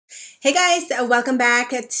Hey guys, welcome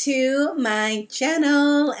back to my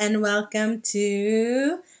channel and welcome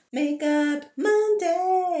to Makeup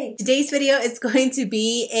Monday. Today's video is going to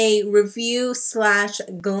be a review slash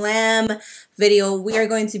glam video. We are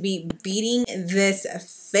going to be beating this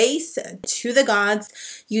face to the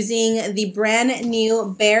gods using the brand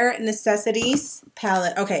new Bare Necessities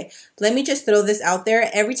palette. Okay, let me just throw this out there.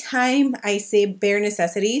 Every time I say Bare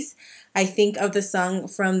Necessities, I think of the song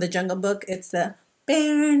from the Jungle Book. It's the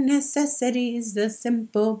bare necessities, the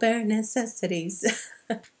simple bare necessities.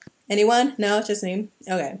 Anyone? No, just me.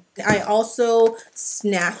 Okay. I also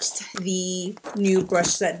snatched the new brush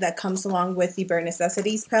set that comes along with the Bare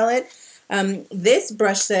Necessities palette. This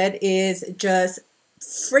brush set is just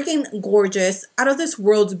freaking gorgeous, out of this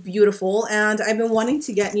world beautiful, and I've been wanting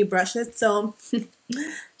to get new brushes, so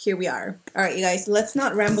here we are. Alright you guys, let's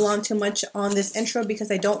not ramble on too much on this intro because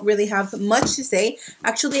I don't really have much to say.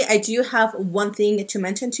 Actually, I do have one thing to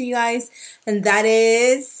mention to you guys, and that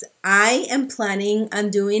is I am planning on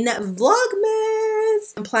doing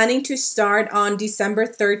Vlogmas. I'm planning to start on December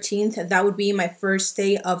 13th. That would be my first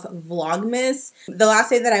day of Vlogmas. The last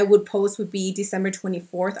day that I would post would be December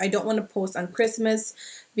 24th. I don't want to post on Christmas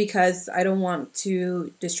because I don't want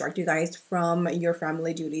to distract you guys from your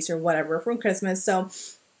family duties or whatever from Christmas. So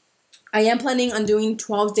I am planning on doing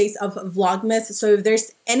 12 days of Vlogmas. So if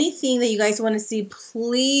there's anything that you guys want to see,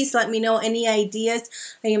 please let me know. Any ideas?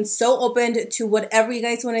 I am so open to whatever you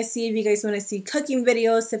guys want to see. If you guys want to see cooking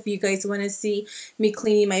videos, if you guys want to see me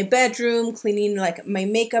cleaning my bedroom, cleaning like my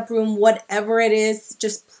makeup room, whatever it is,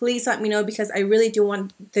 just please let me know because I really do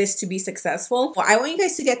want this to be successful. Well, I want you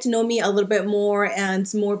guys to get to know me a little bit more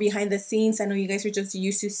and more behind the scenes. I know you guys are just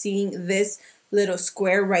used to seeing this little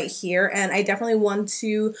square right here, and I definitely want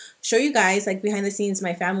to show you guys like behind the scenes,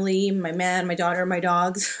 my family, my man, my daughter, my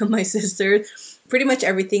dogs, my sister, pretty much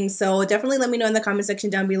everything. So definitely let me know in the comment section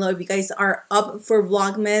down below if you guys are up for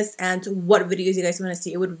Vlogmas and what videos you guys want to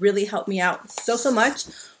see. It would really help me out so much.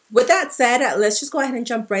 With that said, let's just go ahead and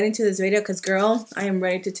jump right into this video because girl, I am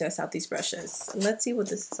ready to test out these brushes. Let's see what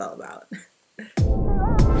this is all about.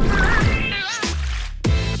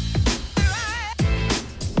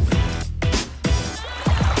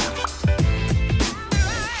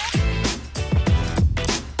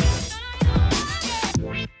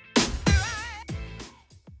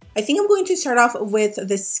 I think I'm going to start off with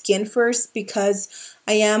the skin first because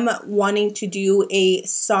I am wanting to do a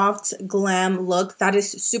soft glam look that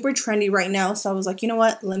is super trendy right now. So I was like, you know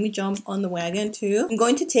what? Let me jump on the wagon too. I'm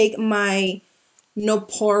going to take my No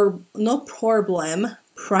Problem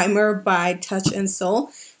primer by Touch and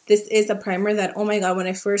Soul. This is a primer that, oh my god, when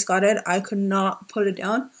I first got it, I could not put it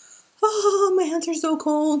down. Oh, my hands are so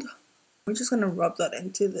cold. I'm just going to rub that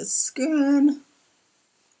into the skin.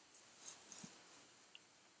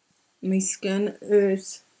 My skin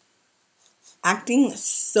is acting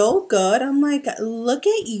so good. I'm like, look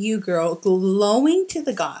at you, girl, glowing to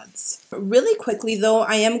the gods. Really quickly, though,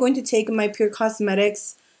 I am going to take my Pure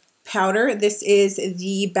Cosmetics powder. This is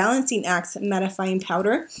the Balancing Act Mattifying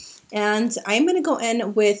Powder. And I'm going to go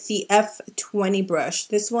in with the F20 brush.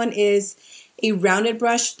 This one is a rounded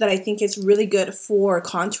brush that I think is really good for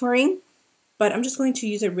contouring. But I'm just going to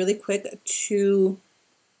use it really quick to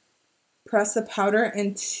press the powder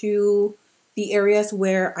into the areas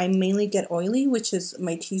where I mainly get oily, which is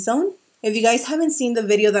my T-zone. If you guys haven't seen the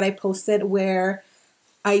video that I posted where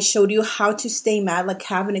I showed you how to stay matte, like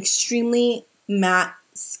have an extremely matte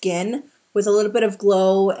skin with a little bit of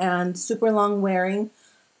glow and super long wearing,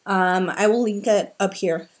 I will link it up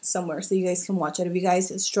here somewhere so you guys can watch it. If you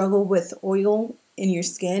guys struggle with oil in your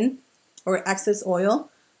skin or excess oil,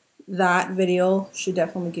 that video should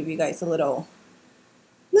definitely give you guys a little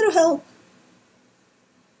help.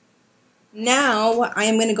 Now I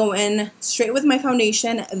am going to go in straight with my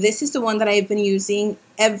foundation. This is the one that I've been using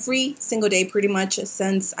every single day pretty much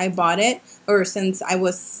since I bought it, or since I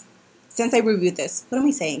reviewed this. What am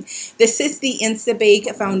I saying? This is the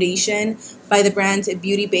Instabake foundation by the brand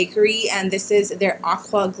Beauty Bakery, and this is their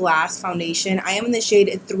Aqua Glass foundation. I am in the shade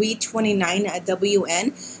 329 WN,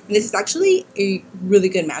 and this is actually a really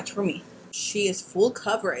good match for me. She is full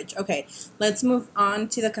coverage. Okay, let's move on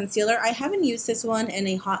to the concealer. I haven't used this one in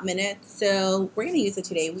a hot minute, so we're going to use it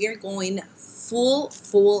today. We are going full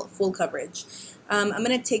coverage. I'm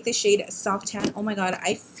going to take the shade Soft Tan. Oh my god,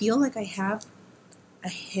 I feel like I have a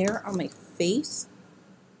hair on my face.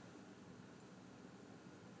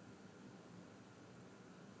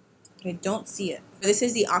 But I don't see it. This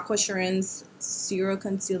is the Aquassurance Zero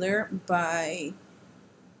Concealer by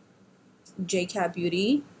JCat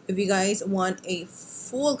Beauty. If you guys want a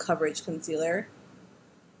full coverage concealer,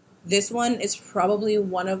 this one is probably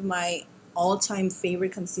one of my all-time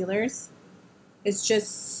favorite concealers. It's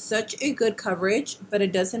just such a good coverage, but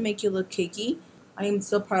it doesn't make you look cakey. I am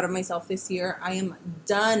so proud of myself this year. I am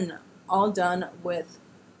done, all done with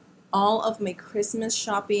all of my Christmas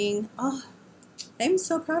shopping. Oh, I'm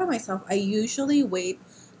so proud of myself. I usually wait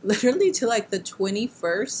literally till like the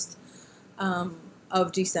 21st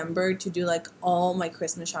of December to do like all my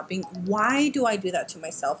Christmas shopping. Why do I do that to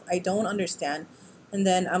myself? I don't understand. And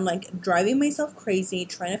then I'm like driving myself crazy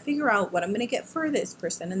trying to figure out what I'm gonna get for this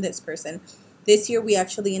person and this person. This year we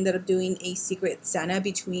actually ended up doing a secret Santa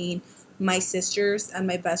between my sisters and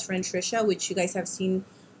my best friend Trisha, which you guys have seen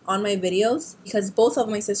on my videos, because both of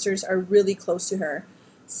my sisters are really close to her.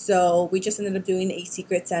 So we just ended up doing a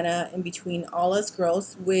secret Santa in between all us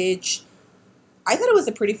girls, which I thought it was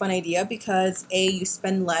a pretty fun idea because A, you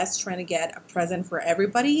spend less trying to get a present for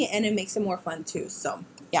everybody, and it makes it more fun too. So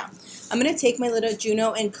yeah, I'm going to take my little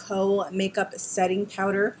Juno & Co. makeup setting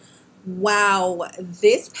powder. Wow,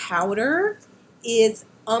 this powder is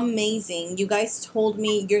amazing. You guys told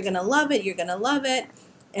me you're going to love it, you're going to love it.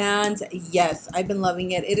 And yes, I've been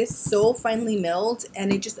loving it. It is so finely milled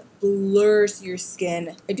and it just blurs your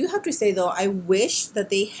skin. I do have to say though, I wish that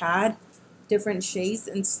they had different shades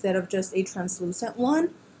instead of just a translucent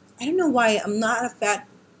one. I don't know why. I'm not a fan,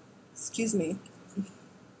 excuse me.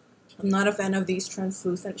 I'm not a fan of these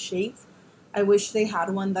translucent shades. I wish they had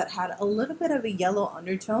one that had a little bit of a yellow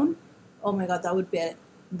undertone. Oh my god, that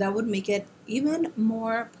would make it even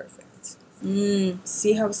more perfect.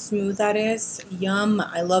 See how smooth that is? Yum,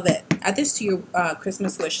 I love it. Add this to your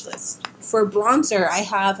Christmas wish list. For bronzer, I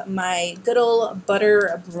have my good old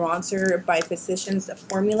Butter Bronzer by Physicians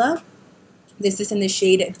Formula. This is in the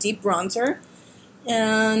shade Deep Bronzer.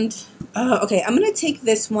 And, okay, I'm going to take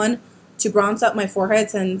this one to bronze up my forehead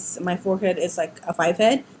since my forehead is like a 5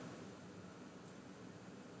 head.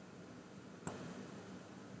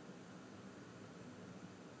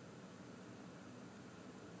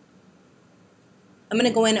 I'm going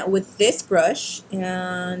to go in with this brush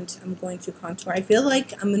and I'm going to contour. I feel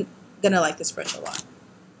like I'm going to like this brush a lot.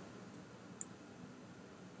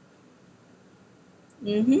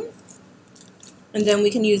 And then we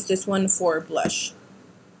can use this one for blush.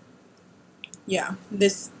 Yeah,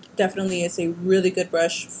 this definitely is a really good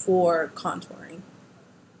brush for contouring.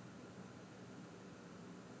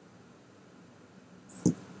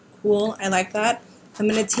 Cool, I like that. I'm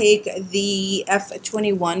going to take the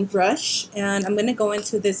F21 brush and I'm going to go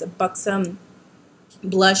into this Buxom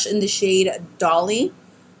blush in the shade Dolly.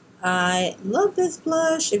 I love this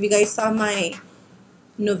blush. If you guys saw my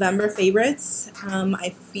November favorites, I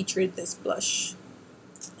featured this blush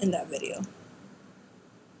in that video.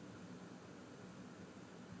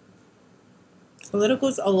 A little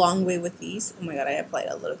goes a long way with these. Oh my god, I applied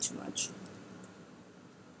a little too much.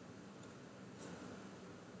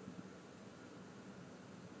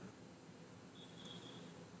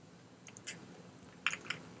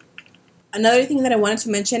 Another thing that I wanted to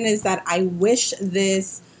mention is that I wish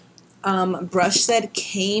this brush set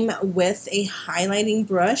came with a highlighting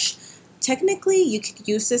brush. Technically, you could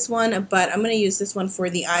use this one, but I'm going to use this one for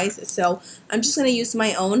the eyes. So I'm just going to use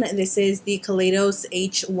my own. This is the Kaleidos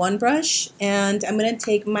H1 brush. And I'm going to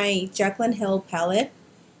take my Jaclyn Hill palette.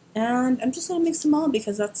 And I'm just going to mix them all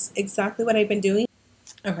because that's exactly what I've been doing.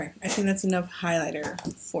 Okay, I think that's enough highlighter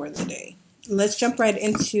for the day. Let's jump right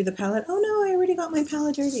into the palette. Oh no, I already got my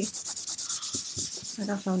palette dirty. I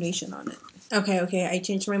got foundation on it. Okay, I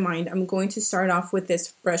changed my mind. I'm going to start off with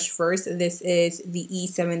this brush first. This is the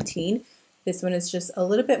E17. This one is just a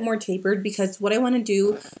little bit more tapered because what I want to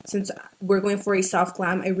do, since we're going for a soft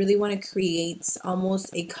glam, I really want to create almost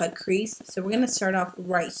a cut crease. So we're going to start off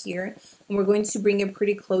right here. And we're going to bring it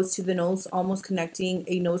pretty close to the nose, almost connecting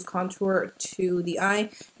a nose contour to the eye.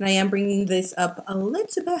 And I am bringing this up a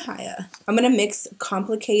little bit higher. I'm going to mix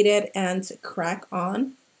Complicated and Crack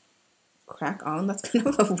On. Crack On, that's kind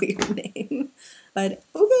of a weird name, but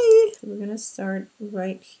okay. So we're gonna start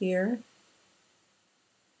right here,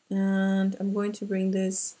 and I'm going to bring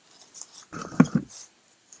this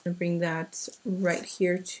and bring that right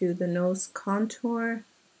here to the nose contour.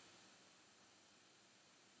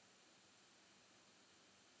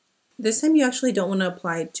 This time you actually don't want to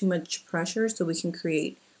apply too much pressure so we can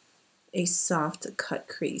create a soft cut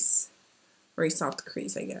crease, or a soft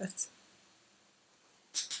crease, I guess.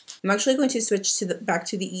 I'm actually going to switch to back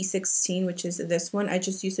to the E16, which is this one. I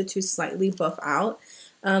just use it to slightly buff out.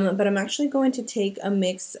 But I'm actually going to take a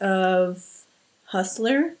mix of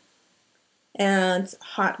Hustler and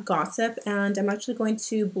Hot Gossip, and I'm actually going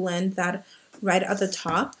to blend that right at the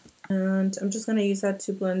top. And I'm just going to use that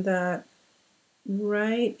to blend that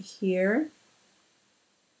right here.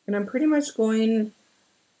 And I'm pretty much going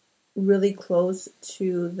really close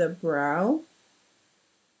to the brow.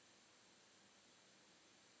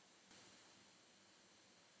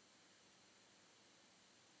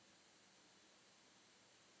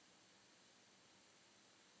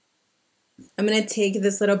 I'm going to take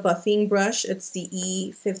this little buffing brush. It's the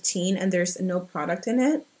E15 and there's no product in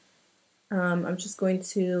it. I'm just going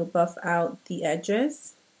to buff out the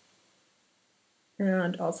edges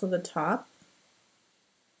and also the top.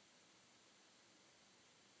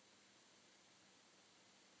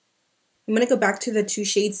 I'm going to go back to the two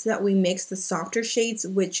shades that we mixed, the softer shades,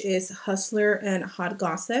 which is Hustler and Hot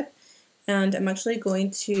Gossip. And I'm actually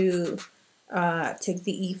going to take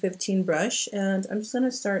the E15 brush and I'm just going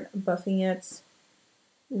to start buffing it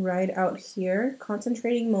right out here,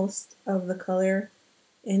 concentrating most of the color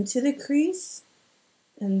into the crease.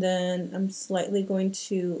 And then I'm slightly going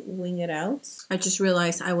to wing it out. I just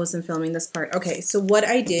realized I wasn't filming this part. Okay, so what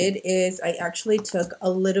I did is I actually took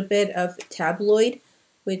a little bit of Tabloid,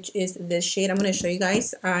 which is this shade. I'm going to show you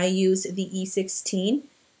guys. I use the E16,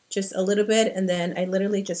 just a little bit, and then I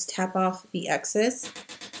literally just tap off the excess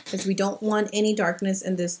because we don't want any darkness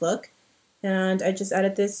in this look. And I just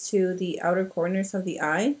added this to the outer corners of the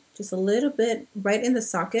eye, just a little bit right in the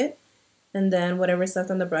socket. And then whatever's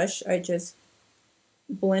left on the brush, I just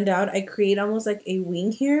blend out. I create almost like a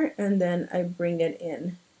wing here, and then I bring it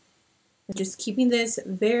in. I'm just keeping this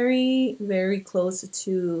very, very close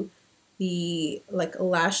to the like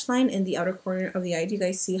lash line in the outer corner of the eye. Do you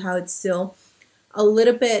guys see how it's still a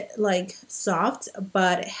little bit like soft,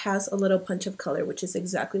 but it has a little punch of color, which is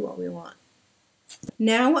exactly what we want.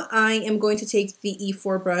 Now I am going to take the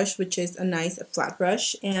E4 brush, which is a nice flat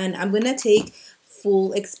brush, and I'm going to take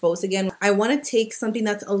Full Expose again. I want to take something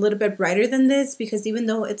that's a little bit brighter than this because even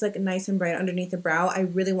though it's like nice and bright underneath the brow, I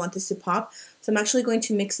really want this to pop. So I'm actually going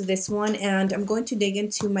to mix this one, and I'm going to dig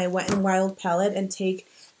into my Wet n Wild palette and take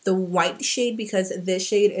the white shade because this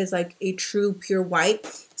shade is like a true pure white.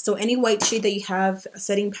 So any white shade that you have,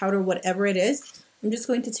 setting powder, whatever it is, I'm just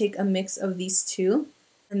going to take a mix of these two.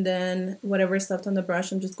 And then whatever is left on the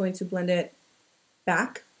brush, I'm just going to blend it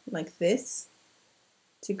back like this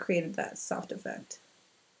to create that soft effect.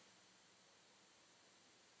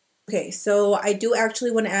 Okay, so I do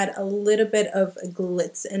actually want to add a little bit of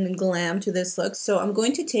glitz and glam to this look. So I'm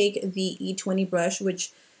going to take the E20 brush,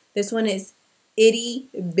 which this one is itty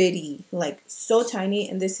bitty, like so tiny.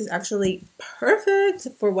 And this is actually perfect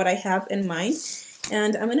for what I have in mind.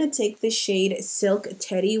 And I'm going to take the shade Silk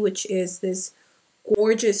Teddy, which is this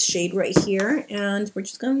gorgeous shade right here, and we're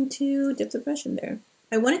just going to dip the brush in there.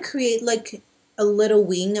 I want to create like a little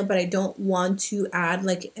wing, but I don't want to add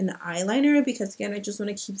like an eyeliner because again I just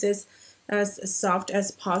want to keep this as soft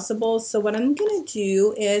as possible. So what I'm gonna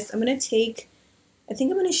do is I'm gonna take, I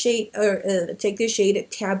think I'm gonna take this shade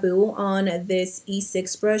Taboo on this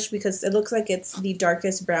E6 brush because it looks like it's the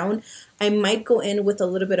darkest brown. I might go in with a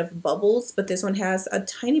little bit of bubbles, but this one has a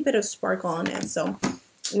tiny bit of sparkle on it, so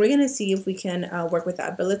we're going to see if we can work with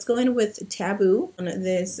that. But let's go in with Taboo on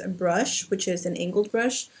this brush, which is an angled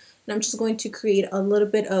brush. And I'm just going to create a little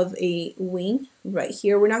bit of a wing right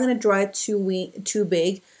here. We're not going to draw it too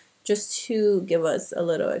big, just to give us a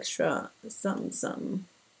little extra something.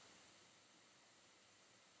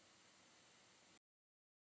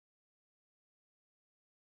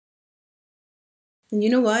 And you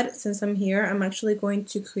know what? Since I'm here, I'm actually going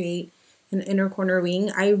to create an inner corner wing.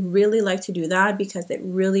 I really like to do that because it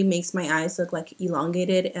really makes my eyes look like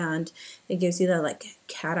elongated and it gives you that like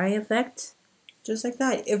cat eye effect. Just like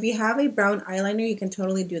that. If you have a brown eyeliner, you can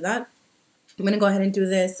totally do that. I'm going to go ahead and do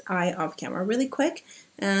this eye off camera really quick.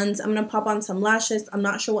 And I'm going to pop on some lashes. I'm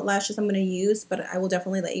not sure what lashes I'm going to use, but I will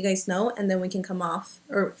definitely let you guys know. And then we can come off,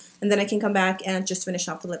 and then I can come back and just finish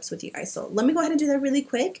off the lips with you guys. So let me go ahead and do that really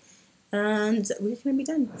quick. And we're going to be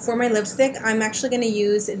done. For my lipstick, I'm actually going to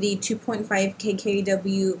use the 2.5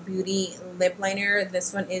 KKW Beauty Lip Liner.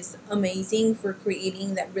 This one is amazing for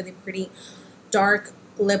creating that really pretty dark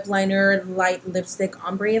lip liner, light lipstick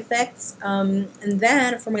ombre effects. And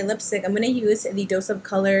then for my lipstick, I'm going to use the Dose of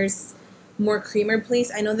Colors More Creamer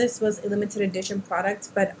Please. I know this was a limited edition product,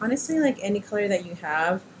 but honestly, like any color that you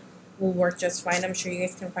have will work just fine. I'm sure you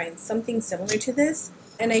guys can find something similar to this.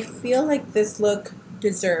 And I feel like this look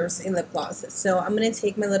deserves a lip gloss. So I'm going to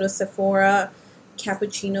take my little Sephora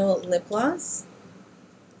Cappuccino lip gloss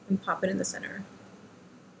and pop it in the center.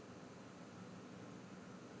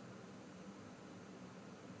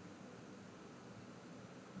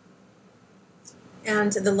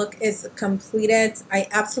 And the look is completed. I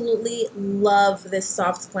absolutely love this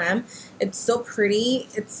soft glam. It's so pretty.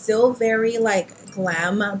 It's still very like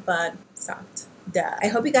glam, but soft. Duh. I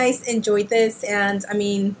hope you guys enjoyed this, and I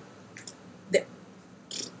mean,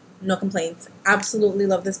 no complaints. Absolutely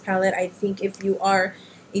love this palette. I think if you are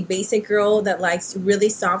a basic girl that likes really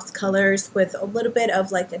soft colors with a little bit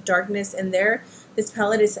of like a darkness in there, this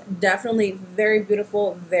palette is definitely very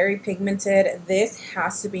beautiful, very pigmented. This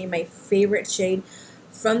has to be my favorite shade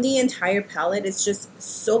from the entire palette. It's just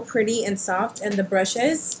so pretty and soft, and the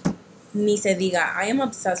brushes, ni se diga. I am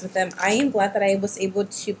obsessed with them. I am glad that I was able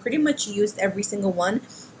to pretty much use every single one,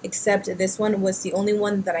 except this one was the only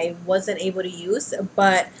one that I wasn't able to use.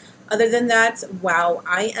 But other than that, wow,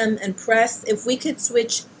 I am impressed. If we could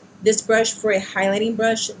switch this brush for a highlighting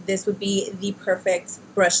brush, this would be the perfect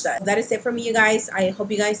brush set. That is it for me, you guys. I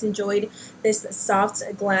hope you guys enjoyed this soft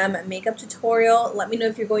glam makeup tutorial. Let me know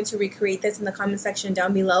if you're going to recreate this in the comment section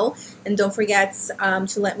down below. And don't forget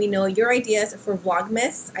to let me know your ideas for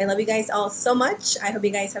Vlogmas. I love you guys all so much. I hope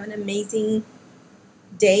you guys have an amazing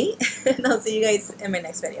day. And I'll see you guys in my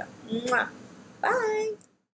next video. Mwah. Bye.